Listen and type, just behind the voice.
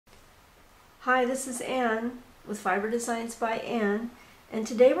Hi, this is Anne with Fiber Designs by Anne, and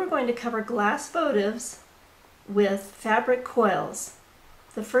today we're going to cover glass votives with fabric coils.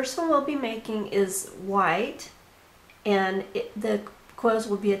 The first one we'll be making is white, and the coils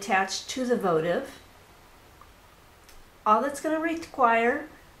will be attached to the votive. All that's going to require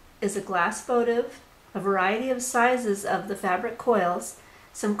is a glass votive, a variety of sizes of the fabric coils,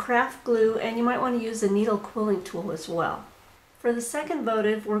 some craft glue, and you might want to use a needle quilling tool as well. For the second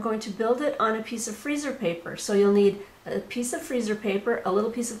votive, we're going to build it on a piece of freezer paper. So you'll need a piece of freezer paper, a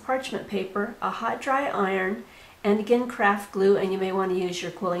little piece of parchment paper, a hot dry iron, and again craft glue, and you may want to use your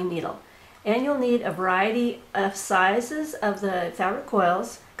quilling needle. And you'll need a variety of sizes of the fabric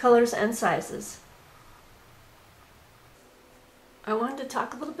coils, colors and sizes. I wanted to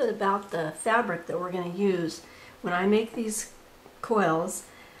talk a little bit about the fabric that we're going to use. When I make these coils,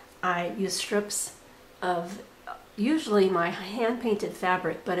 I use strips of usually my hand-painted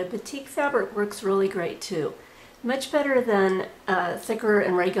fabric, but a batik fabric works really great too. Much better than thicker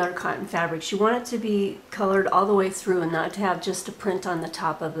and regular cotton fabrics. You want it to be colored all the way through and not to have just a print on the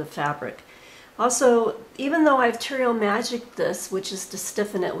top of the fabric. Also, even though I've Material Magicked this, which is to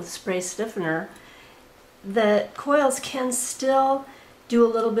stiffen it with spray stiffener, the coils can still do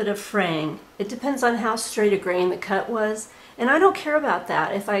a little bit of fraying. It depends on how straight a grain the cut was. And I don't care about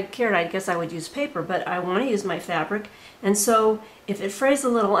that. If I cared, I guess I would use paper, but I want to use my fabric. And so if it frays a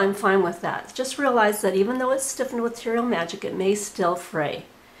little, I'm fine with that. Just realize that even though it's stiffened with Material Magic, it may still fray.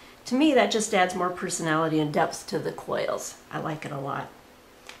 To me, that just adds more personality and depth to the coils. I like it a lot.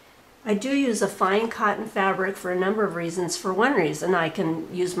 I do use a fine cotton fabric for a number of reasons. For one reason, I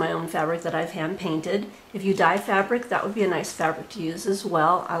can use my own fabric that I've hand painted. If you dye fabric, that would be a nice fabric to use as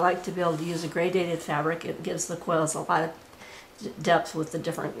well. I like to be able to use a gradated fabric. It gives the coils a lot of depth with the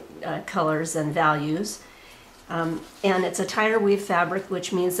different colors and values. And it's a tighter weave fabric,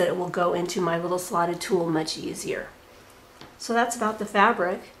 which means that it will go into my little slotted tool much easier. So that's about the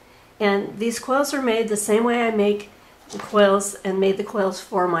fabric. And these coils are made the same way I make the coils and made the coils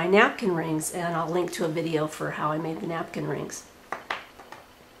for my napkin rings, and I'll link to a video for how I made the napkin rings.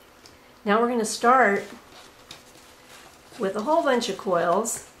 Now we're going to start with a whole bunch of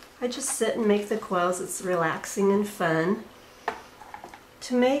coils. I just sit and make the coils. It's relaxing and fun.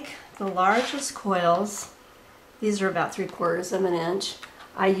 To make the largest coils, these are about 3/4 of an inch,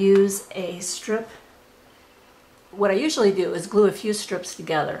 I use a strip. What I usually do is glue a few strips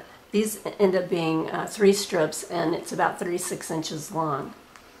together. These end up being 3 strips, and it's about 36 inches long.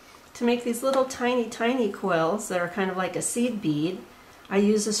 To make these little tiny coils that are kind of like a seed bead, I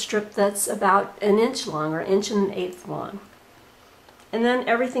use a strip that's about 1 inch long, or 1 1/8 long. And then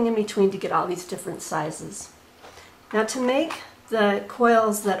everything in between to get all these different sizes. Now to make the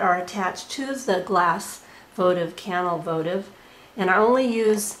coils that are attached to the glass votive, candle votive, and I only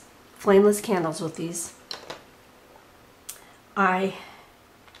use flameless candles with these. I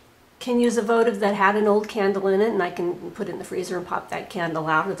can use a votive that had an old candle in it, and I can put it in the freezer and pop that candle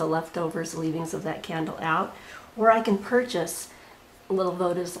out, or the leftovers, leavings of that candle out. Or I can purchase little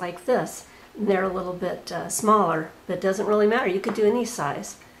votives like this. They're a little bit smaller, but it doesn't really matter. You could do any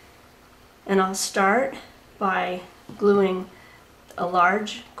size. And I'll start by gluing a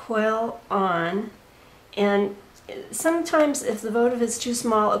large coil on, and sometimes if the votive is too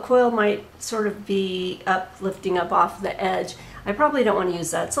small, a coil might sort of be lifting up off the edge. I probably don't want to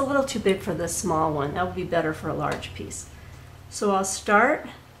use that. It's a little too big for this small one. That would be better for a large piece. So I'll start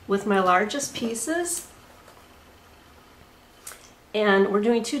with my largest pieces, and we're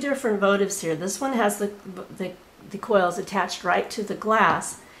doing 2 different votives here. This one has the coils attached right to the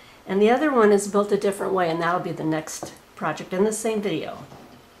glass, and the other one is built a different way, and that'll be the next project in the same video.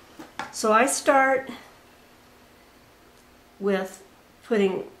 So I start with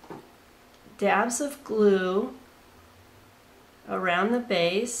putting dabs of glue around the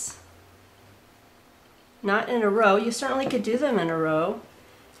base, not in a row. You certainly could do them in a row,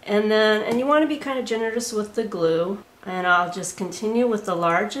 and you want to be kind of generous with the glue. And I'll just continue with the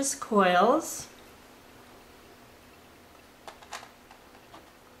largest coils.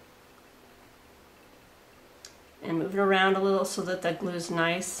 And move it around a little so that the glue is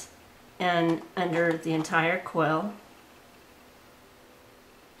nice and under the entire coil.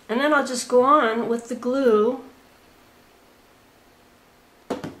 And then I'll just go on with the glue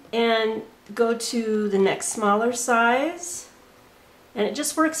and go to the next smaller size. And it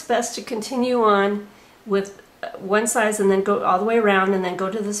just works best to continue on with one size and then go all the way around and then go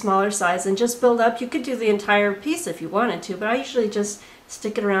to the smaller size and just build up. You could do the entire piece if you wanted to, but I usually just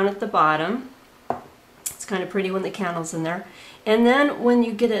stick it around at the bottom. It's kind of pretty when the candle's in there. And then when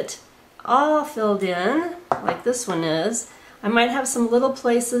you get it all filled in, like this one is, I might have some little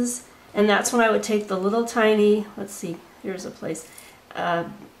places And that's when I would take the little tiny, let's see, here's a place,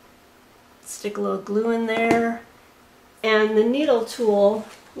 stick a little glue in there, and the needle tool,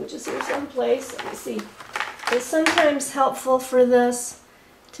 which is here someplace, let me see, is sometimes helpful for this,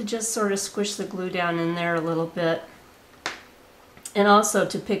 to just sort of squish the glue down in there a little bit, and also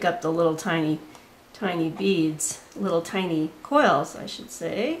to pick up the little tiny beads, little tiny coils, I should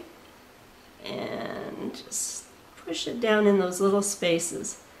say, and just push it down in those little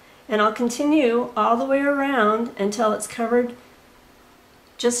spaces. And I'll continue all the way around until it's covered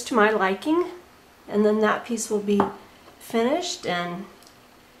just to my liking, and then that piece will be finished and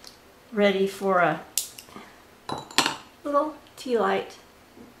ready for a little tea light.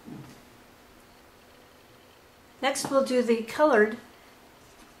 Next we'll do the colored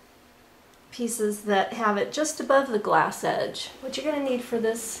pieces that have it just above the glass edge. What you're going to need for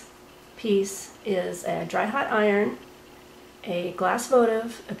this piece is a dry hot iron, a glass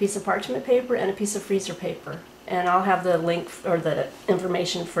votive, a piece of parchment paper, and a piece of freezer paper. And I'll have the link or the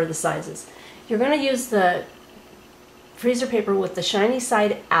information for the sizes. You're going to use the freezer paper with the shiny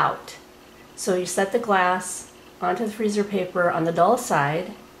side out. So you set the glass onto the freezer paper on the dull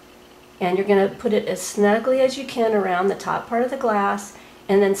side, and you're going to put it as snugly as you can around the top part of the glass,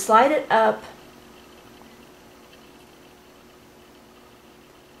 and then slide it up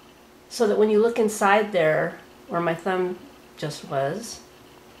so that when you look inside there, where my thumb just was,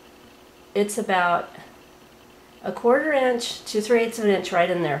 it's about 1/4 inch to 3/8 of an inch right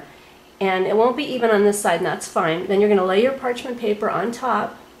in there. And it won't be even on this side, and that's fine. Then you're going to lay your parchment paper on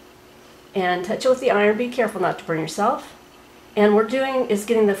top and touch it with the iron. Be careful not to burn yourself. And what we're doing is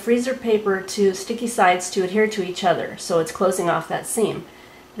getting the freezer paper to sticky sides to adhere to each other, so it's closing off that seam.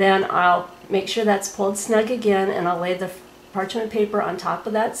 Then I'll make sure that's pulled snug again, and I'll lay the parchment paper on top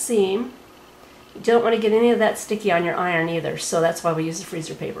of that seam. You don't want to get any of that sticky on your iron either, so that's why we use the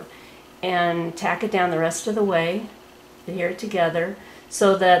freezer paper. And tack it down the rest of the way, adhere it together,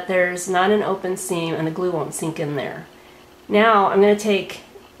 so that there's not an open seam and the glue won't sink in there. Now I'm going to take,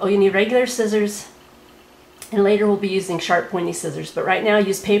 you need regular scissors, and later we'll be using sharp pointy scissors, but right now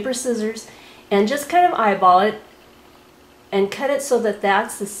use paper scissors and just kind of eyeball it and cut it so that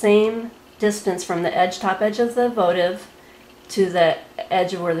that's the same distance from the top edge of the votive to the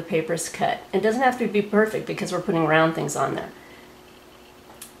edge of where the paper is cut. It doesn't have to be perfect because we're putting round things on there.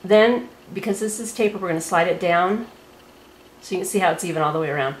 Then, because this is taper, we're going to slide it down so you can see how it's even all the way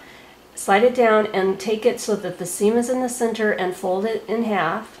around. Slide it down and take it so that the seam is in the center and fold it in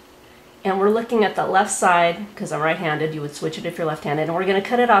half. And we're looking at the left side, because I'm right-handed, you would switch it if you're left-handed, and we're going to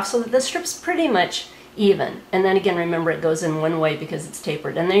cut it off so that the strip's pretty much even. And then again, remember it goes in one way because it's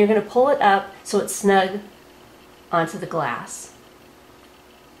tapered. And then you're going to pull it up so it's snug onto the glass.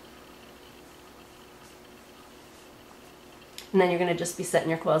 And then you're going to just be setting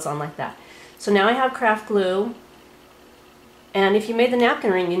your coils on like that. So now I have craft glue, and if you made the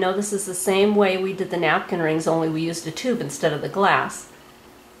napkin ring, you know this is the same way we did the napkin rings, only we used a tube instead of the glass.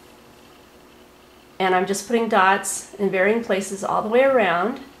 And I'm just putting dots in varying places all the way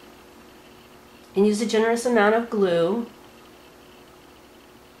around, and use a generous amount of glue.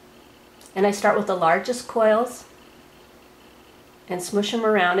 And I start with the largest coils and smush them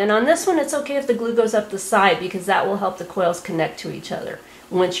around. And on this one, it's okay if the glue goes up the side because that will help the coils connect to each other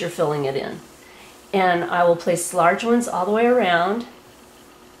once you're filling it in. And I will place large ones all the way around.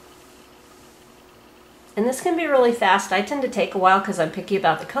 And this can be really fast. I tend to take a while because I'm picky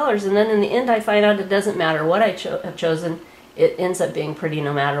about the colors, and then in the end I find out it doesn't matter what I have chosen, it ends up being pretty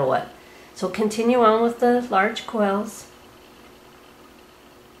no matter what. So continue on with the large coils.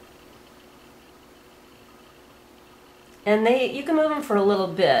 And you can move them for a little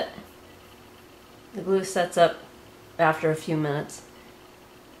bit. The glue sets up after a few minutes.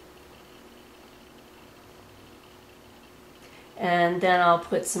 And then I'll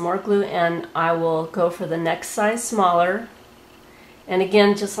put some more glue, and I will go for the next size smaller. And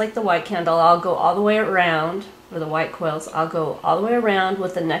again, just like the white candle, I'll go all the way around, or the white coils, I'll go all the way around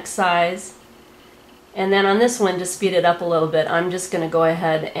with the next size. And then on this one, to speed it up a little bit, I'm just going to go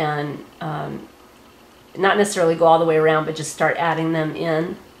ahead and not necessarily go all the way around, but just start adding them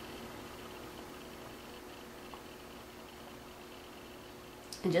in.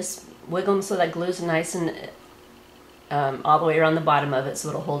 And just wiggle them so that glue's nice and all the way around the bottom of it so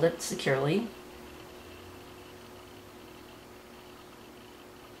it'll hold it securely.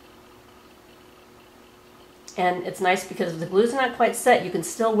 And it's nice because if the glue's not quite set, you can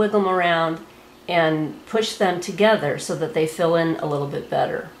still wiggle them around and push them together so that they fill in a little bit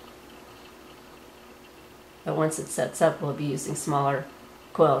better. But once it sets up, we'll be using smaller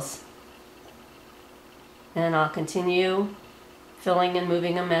coils. And I'll continue filling and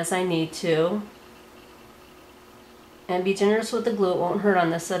moving them as I need to. And be generous with the glue, it won't hurt on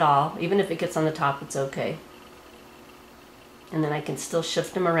this at all. Even if it gets on the top, it's okay. And then I can still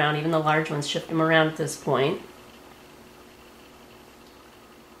shift them around, even the large ones, shift them around at this point.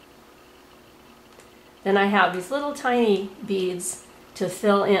 Then I have these little tiny beads to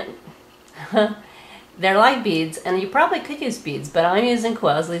fill in. They're like beads, and you probably could use beads, but I'm using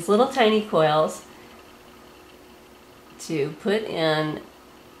coils, these little tiny coils, to put in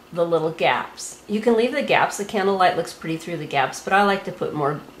the little gaps. You can leave the gaps, the candlelight looks pretty through the gaps, but I like to put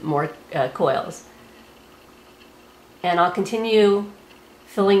more coils. And I'll continue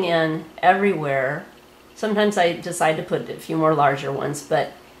filling in everywhere. Sometimes I decide to put a few more larger ones,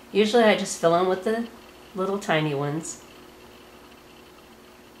 but usually I just fill in with the little tiny ones.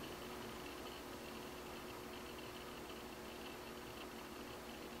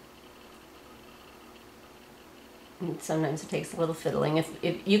 And sometimes it takes a little fiddling.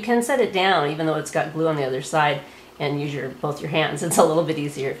 If you can set it down, even though it's got glue on the other side, and use both your hands, it's a little bit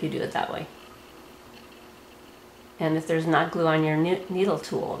easier if you do it that way. And if there's not glue on your needle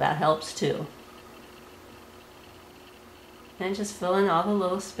tool, that helps too. And just fill in all the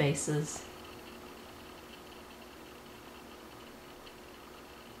little spaces.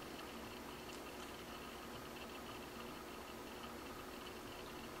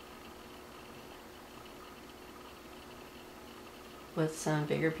 With some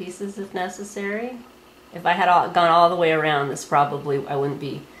bigger pieces if necessary. If I had gone all the way around, this probably, I wouldn't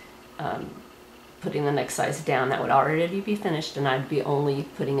be putting the next size down. That would already be finished, and I'd be only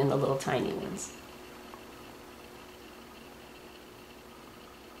putting in the little tiny ones.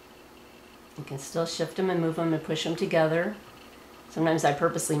 You can still shift them and move them and push them together. Sometimes I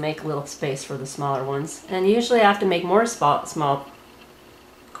purposely make a little space for the smaller ones. And usually I have to make more small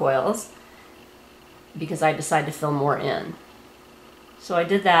coils because I decide to fill more in. So I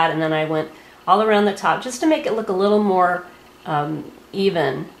did that, and then I went all around the top just to make it look a little more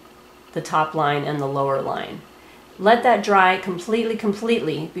even, the top line and the lower line. Let that dry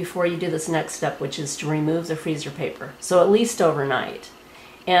completely before you do this next step, which is to remove the freezer paper. So at least overnight.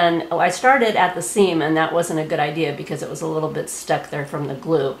 And I started at the seam, and that wasn't a good idea because it was a little bit stuck there from the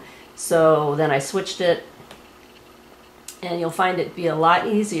glue. So then I switched it, and you'll find it be a lot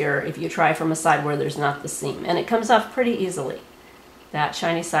easier if you try from a side where there's not the seam. And it comes off pretty easily. That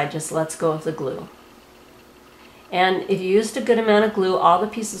shiny side just lets go of the glue. And if you used a good amount of glue, all the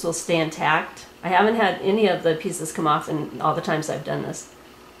pieces will stay intact. I haven't had any of the pieces come off in all the times I've done this.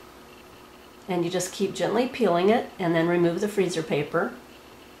 And you just keep gently peeling it and then remove the freezer paper.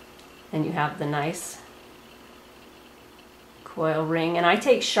 And you have the nice coil ring. And I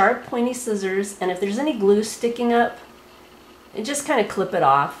take sharp pointy scissors, and if there's any glue sticking up, just kind of clip it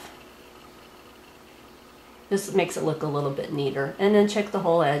off. This makes it look a little bit neater. And then check the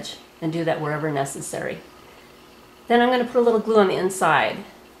whole edge and do that wherever necessary. Then I'm going to put a little glue on the inside.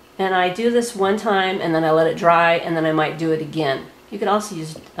 And I do this one time, and then I let it dry, and then I might do it again. You could also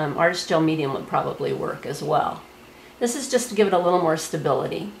use artist gel medium would probably work as well. This is just to give it a little more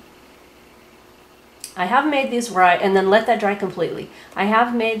stability. I have made these and then let that dry completely. I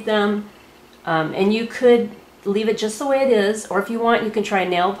have made them, and you could leave it just the way it is, or if you want, you can try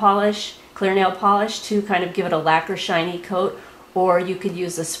nail polish, clear nail polish to kind of give it a lacquer shiny coat, or you could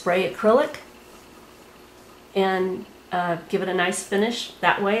use a spray acrylic and give it a nice finish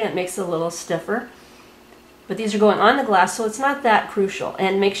that way. It makes it a little stiffer. But these are going on the glass, so it's not that crucial.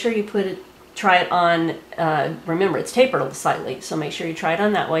 And make sure you try it on, remember it's tapered slightly, so make sure you try it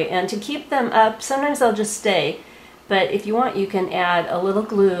on that way. And to keep them up, sometimes they'll just stay, but if you want, you can add a little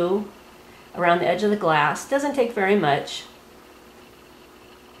glue around the edge of the glass. Doesn't take very much.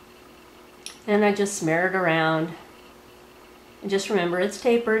 And I just smear it around. And just remember it's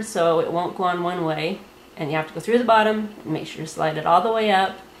tapered, so it won't go on one way. And you have to go through the bottom and make sure you slide it all the way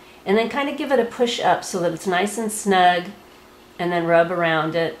up. And then kind of give it a push up so that it's nice and snug. And then rub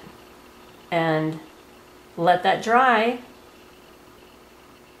around it. And let that dry.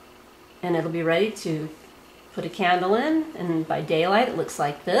 And it'll be ready to put a candle in. And by daylight it looks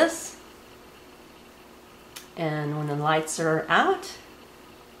like this. And when the lights are out,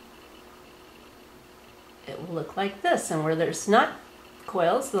 it will look like this. And where there's not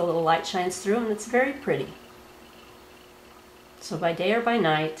coils, the little light shines through, and it's very pretty. So by day or by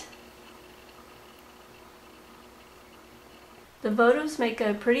night. The votives make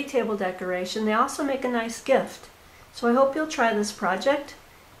a pretty table decoration. They also make a nice gift. So I hope you'll try this project.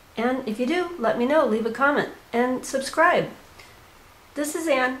 And if you do, let me know. Leave a comment and subscribe. This is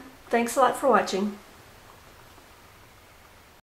Anne. Thanks a lot for watching.